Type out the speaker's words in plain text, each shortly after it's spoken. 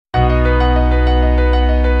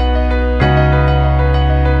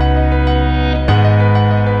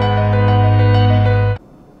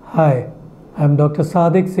I'm Dr.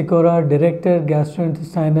 Sadiq Sikora, Director,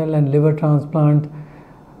 Gastrointestinal and Liver Transplant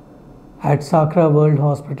at Sakra World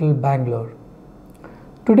Hospital, Bangalore.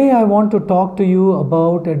 Today I want to talk to you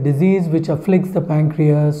about a disease which afflicts the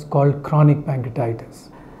pancreas called chronic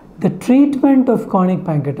pancreatitis. The treatment of chronic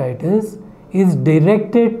pancreatitis is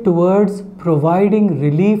directed towards providing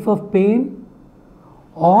relief of pain,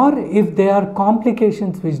 or if there are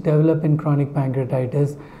complications which develop in chronic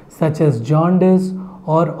pancreatitis such as jaundice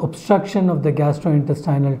or obstruction of the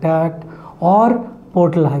gastrointestinal tract or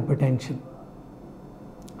portal hypertension.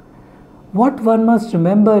 What one must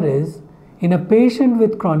remember is, in a patient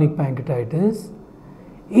with chronic pancreatitis,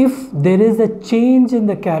 if there is a change in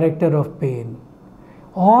the character of pain,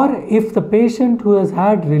 or if the patient who has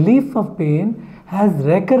had relief of pain has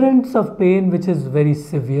recurrence of pain which is very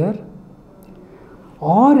severe,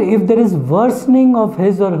 or if there is worsening of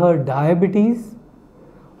his or her diabetes,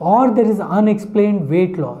 or there is unexplained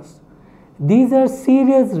weight loss. These are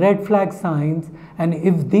serious red flag signs, and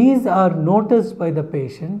if these are noticed by the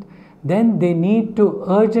patient, then they need to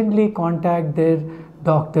urgently contact their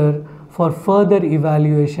doctor for further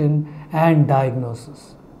evaluation and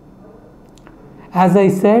diagnosis. As I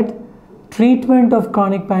said, treatment of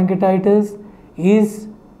chronic pancreatitis is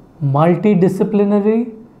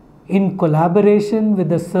multidisciplinary in collaboration with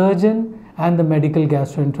the surgeon and the medical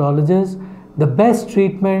gastroenterologist. The best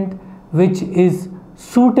treatment which is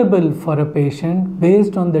suitable for a patient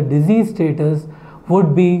based on the disease status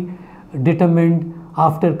would be determined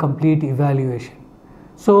after complete evaluation.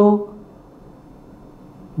 So,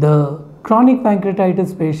 the chronic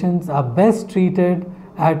pancreatitis patients are best treated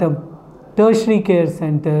at a tertiary care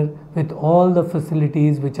center with all the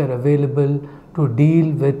facilities which are available to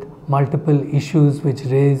deal with multiple issues which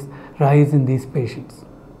rise in these patients.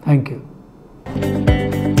 Thank you.